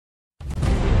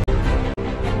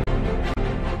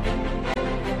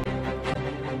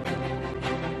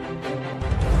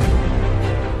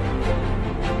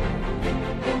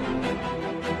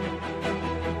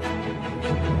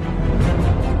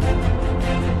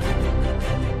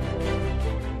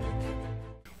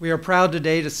We are proud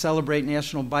today to celebrate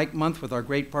National Bike Month with our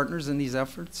great partners in these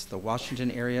efforts, the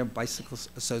Washington Area Bicycle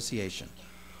Association.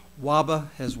 WABA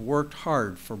has worked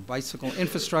hard for bicycle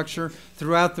infrastructure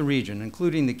throughout the region,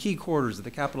 including the key corridors of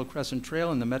the Capitol Crescent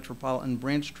Trail and the Metropolitan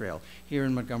Branch Trail here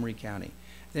in Montgomery County.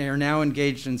 They are now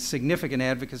engaged in significant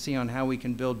advocacy on how we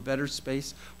can build better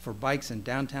space for bikes in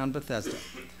downtown Bethesda.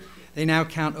 They now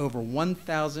count over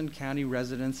 1,000 county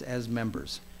residents as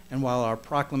members. And while our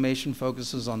proclamation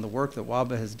focuses on the work that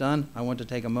WABA has done, I want to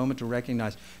take a moment to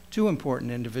recognize two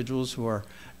important individuals who are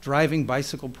driving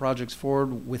bicycle projects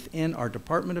forward within our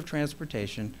Department of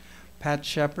Transportation, Pat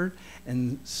Shepard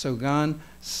and Sogan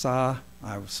Sahafi.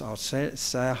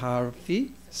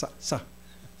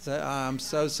 I'm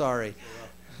so sorry.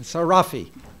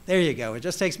 Sarafi. There you go. It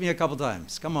just takes me a couple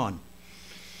times. Come on.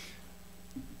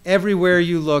 Everywhere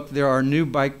you look, there are new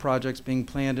bike projects being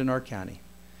planned in our county.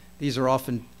 These are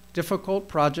often difficult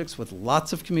projects with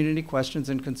lots of community questions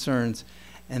and concerns,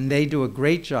 and they do a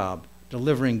great job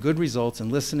delivering good results and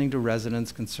listening to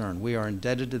residents' concern. We are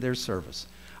indebted to their service.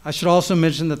 I should also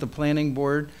mention that the Planning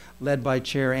Board, led by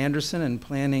Chair Anderson and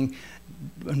Planner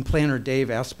Dave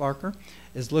Asparker,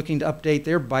 is looking to update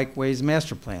their Bikeways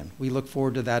Master Plan. We look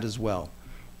forward to that as well.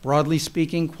 Broadly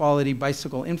speaking, quality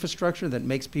bicycle infrastructure that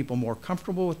makes people more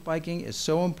comfortable with biking is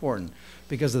so important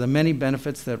because of the many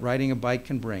benefits that riding a bike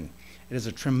can bring. It is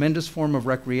a tremendous form of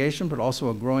recreation, but also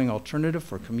a growing alternative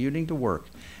for commuting to work.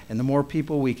 And the more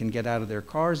people we can get out of their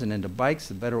cars and into bikes,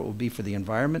 the better it will be for the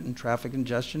environment and traffic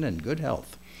congestion and good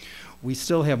health. We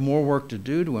still have more work to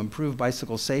do to improve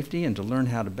bicycle safety and to learn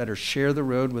how to better share the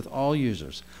road with all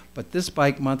users. But this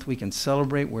Bike Month, we can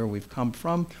celebrate where we've come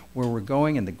from, where we're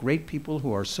going, and the great people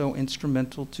who are so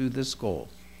instrumental to this goal.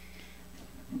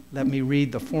 Let me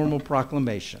read the formal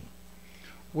proclamation.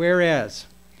 Whereas,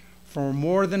 for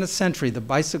more than a century, the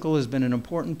bicycle has been an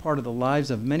important part of the lives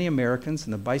of many Americans,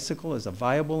 and the bicycle is a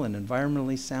viable and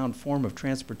environmentally sound form of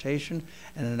transportation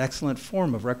and an excellent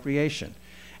form of recreation.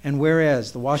 And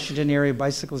whereas the Washington Area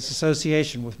Bicyclists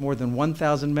Association, with more than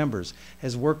 1,000 members,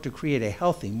 has worked to create a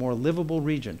healthy, more livable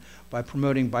region by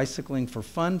promoting bicycling for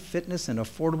fun, fitness, and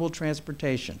affordable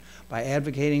transportation, by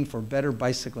advocating for better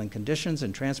bicycling conditions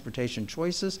and transportation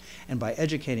choices, and by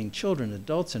educating children,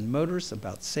 adults, and motorists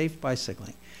about safe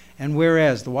bicycling. And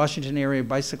whereas the Washington Area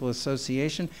Bicycle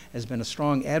Association has been a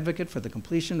strong advocate for the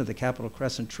completion of the Capitol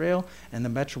Crescent Trail and the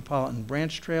Metropolitan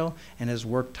Branch Trail and has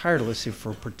worked tirelessly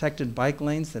for protected bike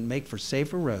lanes that make for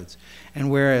safer roads. And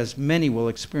whereas many will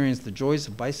experience the joys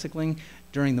of bicycling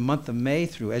during the month of May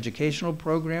through educational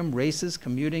programs, races,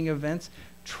 commuting events,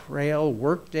 trail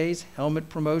work days, helmet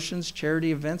promotions,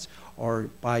 charity events,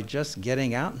 or by just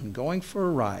getting out and going for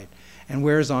a ride. And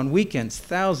whereas on weekends,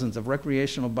 thousands of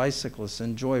recreational bicyclists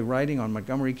enjoy riding on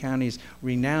Montgomery County's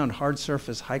renowned hard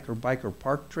surface hiker-biker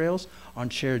park trails, on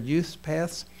shared use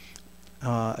paths,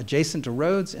 adjacent to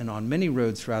roads and on many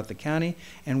roads throughout the county,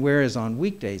 and whereas on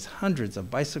weekdays, hundreds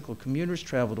of bicycle commuters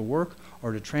travel to work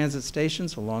or to transit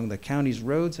stations along the county's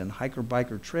roads and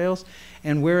hiker-biker trails,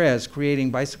 and whereas creating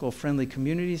bicycle-friendly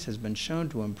communities has been shown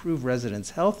to improve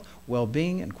residents' health,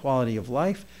 well-being, and quality of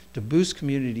life, to boost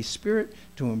community spirit,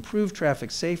 to improve traffic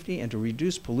safety, and to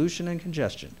reduce pollution and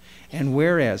congestion. And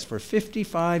whereas for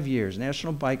 55 years,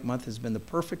 National Bike Month has been the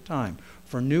perfect time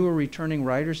for new or returning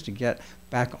riders to get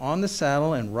back on the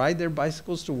saddle and ride their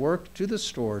bicycles to work, to the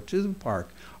store, to the park,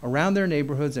 around their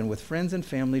neighborhoods, and with friends and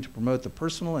family to promote the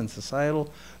personal and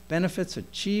societal benefits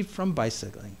achieved from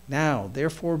bicycling. Now,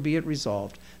 therefore, be it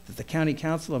resolved that the County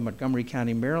Council of Montgomery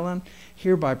County, Maryland,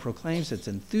 hereby proclaims its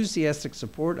enthusiastic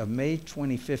support of May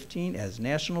 2015 as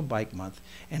National Bike Month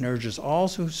and urges all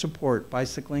who support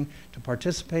bicycling to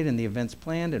participate in the events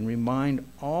planned and remind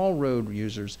all road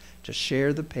users to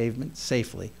share the pavement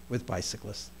safely with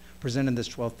bicyclists. Presented this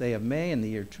 12th day of May in the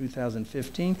year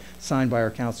 2015, signed by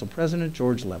our Council President,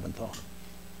 George Leventhal.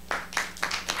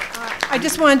 I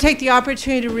just want to take the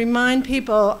opportunity to remind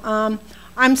people,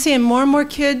 I'm seeing more and more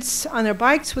kids on their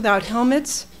bikes without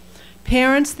helmets.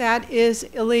 Parents, that is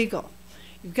illegal.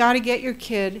 You've got to get your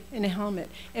kid in a helmet.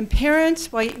 And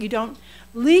parents, while you don't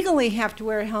legally have to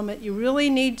wear a helmet, you really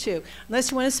need to.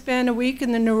 Unless you want to spend a week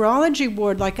in the neurology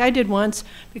ward like I did once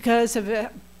because of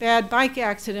a bad bike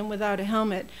accident without a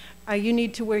helmet, you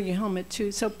need to wear your helmet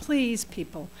too. So please,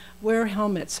 people, wear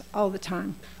helmets all the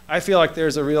time. I feel like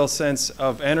there's a real sense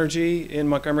of energy in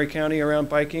Montgomery County around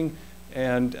biking,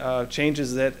 and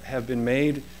changes that have been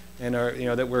made and are,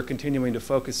 that we're continuing to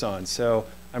focus on. So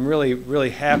I'm really,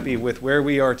 really happy with where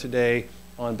we are today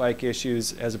on bike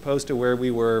issues as opposed to where we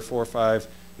were 4, 5,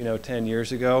 10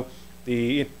 years ago.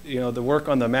 The work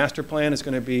on the master plan is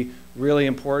going to be really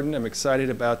important. I'm excited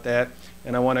about that.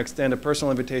 And I want to extend a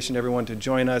personal invitation to everyone to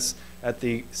join us at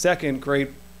the second great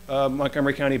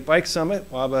Montgomery County Bike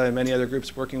Summit. WABA and many other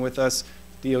groups working with us,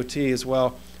 DOT as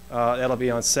well. That'll be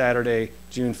on Saturday,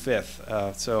 June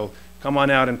 5th. So come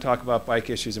on out and talk about bike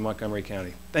issues in Montgomery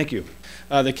County. Thank you.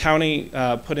 The county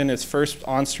put in its first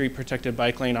on-street protected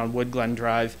bike lane on Wood Glen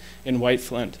Drive in White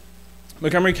Flint.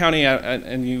 Montgomery County,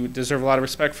 and you deserve a lot of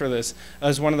respect for this,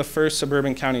 is one of the first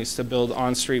suburban counties to build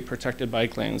on-street protected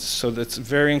bike lanes, so that's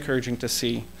very encouraging to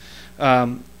see.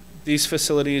 These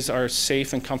facilities are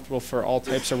safe and comfortable for all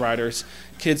types of riders.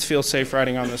 Kids feel safe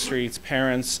riding on the streets.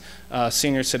 Parents,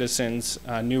 senior citizens,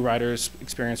 new riders,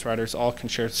 experienced riders, all can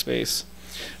share space.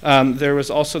 There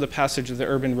was also the passage of the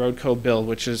Urban Road Code bill,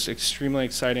 which is extremely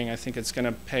exciting. I think it's going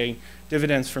to pay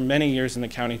dividends for many years in the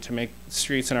county to make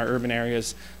streets in our urban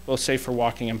areas both safe for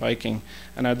walking and biking.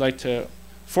 And I'd like to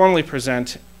formally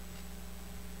present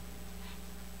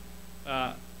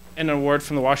an award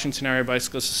from the Washington Area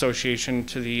Bicyclists Association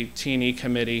to the T&E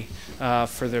Committee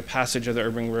for their passage of the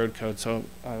Urban Road Code. So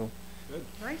I'll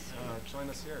Nice. Join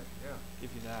us here. Yeah. give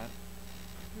you that.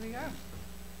 Here we go.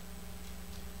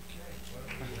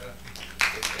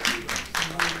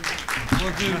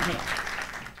 We'll do